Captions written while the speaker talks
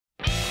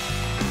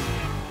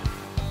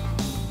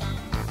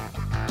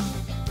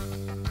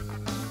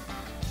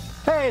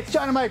Hey, it's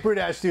John and Mike,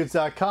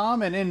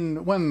 brew-dudes.com, and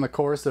in the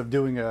course of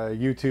doing a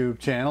YouTube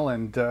channel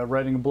and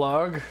writing a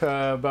blog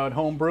about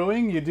home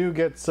brewing, you do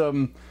get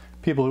some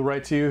people who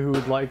write to you who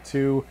would like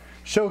to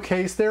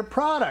showcase their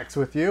products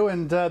with you,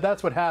 and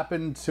that's what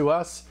happened to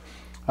us.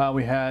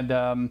 We had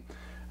a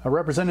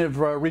representative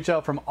reach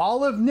out from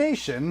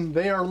OliveNation.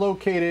 They are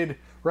located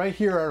right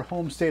here in our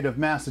home state of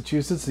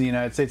Massachusetts, the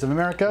United States of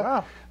America.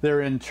 Wow.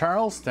 They're in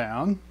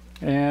Charlestown,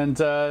 and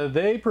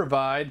they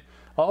provide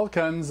all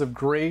kinds of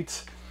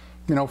great,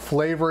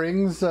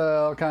 flavorings,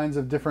 all kinds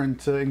of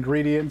different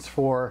ingredients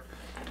for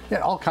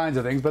all kinds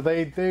of things. But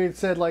they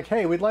said, like,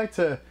 hey, we'd like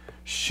to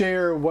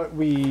share what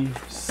we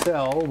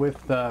sell with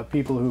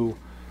people who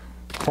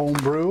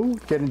homebrew,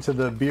 get into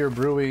the beer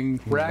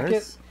brewing racket.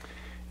 Nice.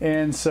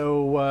 And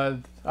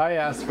so I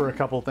asked for a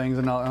couple things,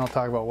 and I'll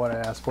talk about what I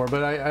asked for.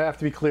 But I have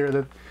to be clear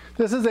that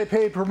this is a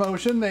paid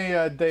promotion.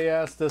 They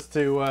asked us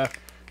to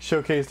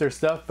showcase their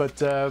stuff, but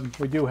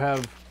we do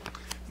have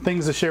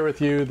things to share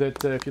with you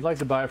that if you'd like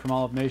to buy it from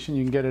OliveNation,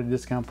 you can get it at a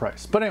discount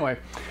price. But anyway,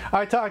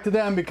 I talked to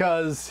them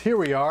because here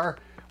we are,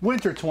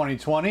 winter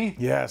 2020.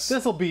 Yes.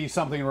 This will be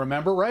something to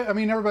remember, right? I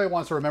mean, everybody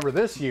wants to remember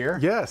this year.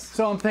 Yes.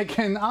 So I'm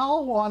thinking I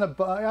want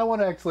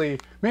to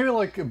actually maybe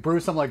like brew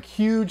some like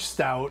huge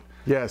stout.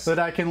 Yes.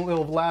 That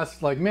it'll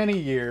last like many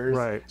years.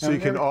 Right. So you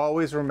can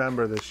always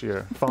remember this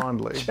year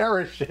fondly.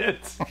 Cherish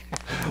it.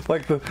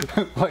 like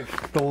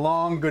the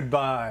long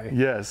goodbye.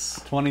 Yes.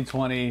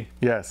 2020.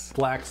 Yes.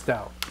 Black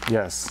stout.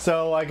 Yes.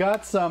 So I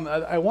got some.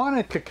 I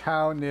wanted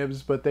cacao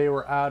nibs, but they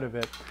were out of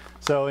it.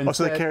 So instead,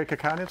 so they carry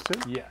cacao nibs too?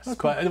 Yes. Oh,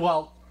 cool. But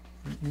well,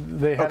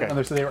 they had it on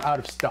there, so they were out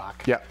of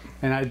stock. Yeah.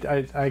 And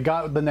I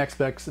got the next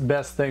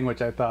best thing,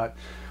 which I thought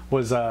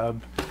was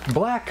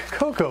black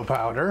cocoa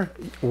powder.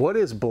 What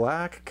is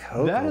black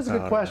cocoa powder? That is a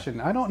good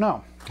question. I don't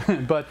know.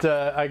 But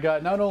I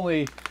got not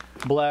only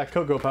black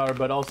cocoa powder,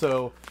 but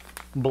also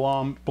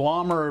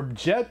Blommer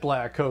jet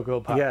black cocoa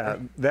powder. Yeah,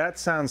 that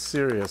sounds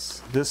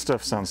serious. This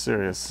stuff sounds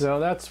serious.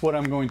 So that's what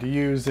I'm going to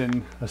use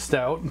in a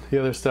stout. The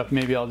other stuff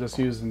maybe I'll just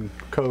use in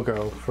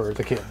cocoa for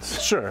the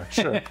kids. Sure,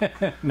 sure.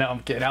 No, I'm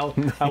kidding.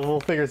 I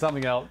will figure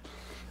something out.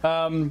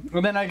 And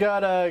then I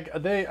got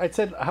I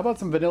said, how about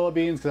some vanilla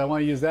beans, because I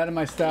want to use that in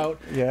my stout.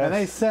 Yes. And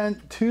they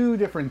sent two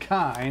different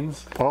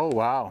kinds. Oh,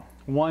 wow.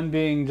 One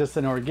being just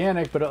an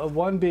organic, but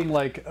one being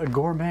like a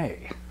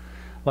gourmet.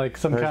 Like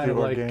some There's kind of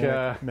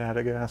organic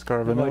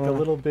Madagascar vanilla. like a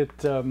little bit,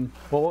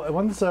 well,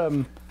 one's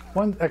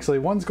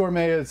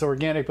gourmet, it's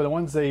organic, but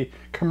one's a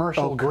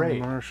commercial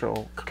grade.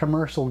 Commercial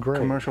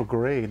grade. Commercial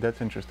grade, that's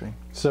interesting.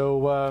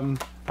 So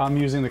I'm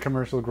using the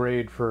commercial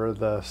grade for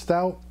the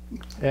stout.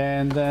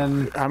 And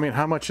then, I mean,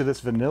 how much of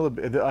this vanilla?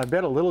 I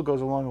bet a little goes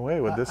a long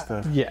way with this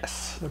stuff.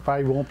 Yes,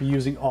 I won't be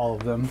using all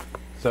of them,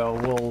 so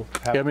we'll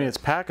have. Yeah, I mean, it's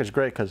packaged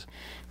great because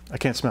I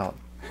can't smell it.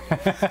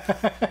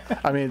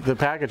 I mean, the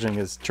packaging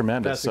is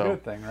tremendous. That's a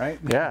good thing, right?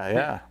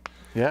 Yeah.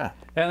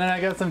 And then I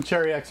got some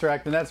cherry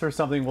extract, and that's for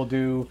something we'll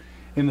do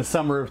in the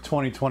summer of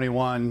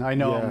 2021. I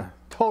know I'm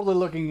totally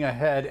looking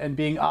ahead and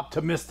being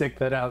optimistic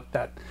that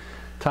that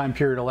time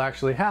period will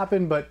actually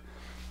happen, but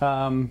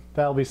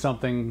that'll be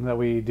something that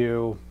we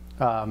do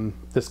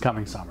this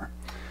coming summer.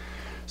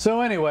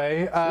 So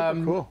anyway,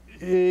 cool.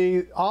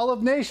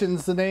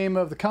 OliveNation's the name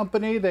of the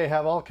company. They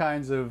have all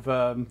kinds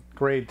of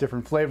great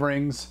different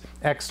flavorings,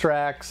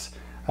 extracts,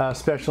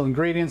 special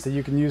ingredients that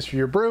you can use for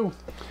your brew.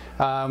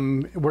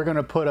 We're going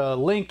to put a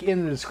link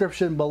in the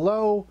description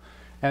below,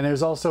 and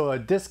there's also a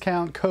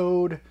discount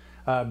code,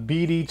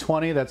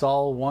 BD20. That's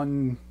all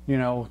one,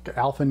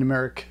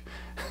 alphanumeric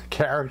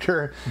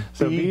character.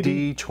 So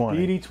BD20.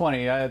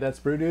 BD20. That's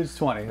Brew Dudes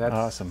 20. That's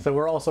awesome. So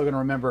we're also going to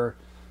remember,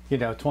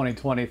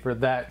 2020 for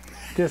that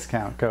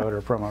discount code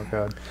or promo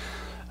code.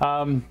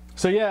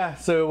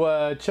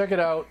 So check it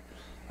out.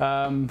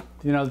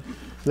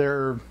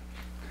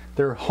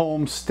 They're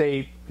home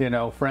state,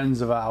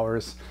 friends of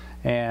ours,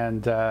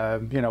 and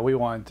we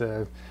want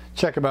to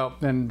check them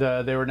out. And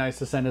they were nice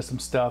to send us some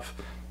stuff.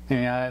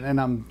 And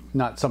I'm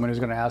not someone who's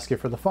going to ask you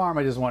for the farm.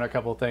 I just want a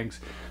couple of things.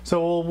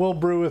 So we'll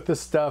brew with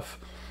this stuff,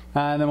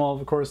 and then we'll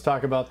of course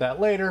talk about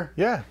that later.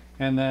 Yeah.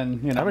 And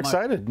then I'm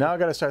excited. Now I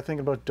got to start thinking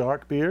about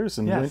dark beers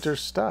and winter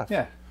stuff.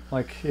 Yeah.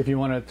 Like if you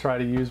want to try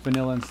to use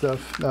vanilla and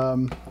stuff,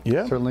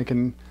 certainly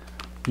can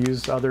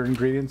use other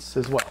ingredients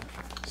as well.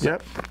 So,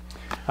 yep.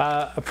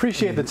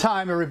 Appreciate the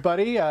time,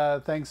 everybody.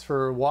 Thanks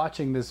for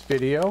watching this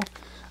video.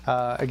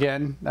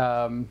 Again,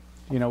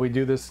 we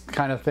do this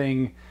kind of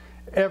thing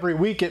every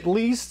week at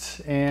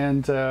least,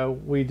 and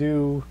we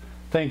do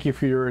thank you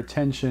for your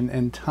attention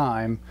and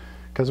time,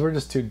 because we're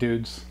just two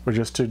dudes. We're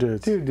just two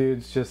dudes. Two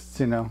dudes just,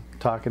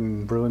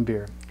 talking brewing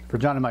beer. For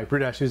John and Mike,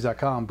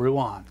 brew-dudes.com, brew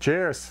on.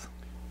 Cheers.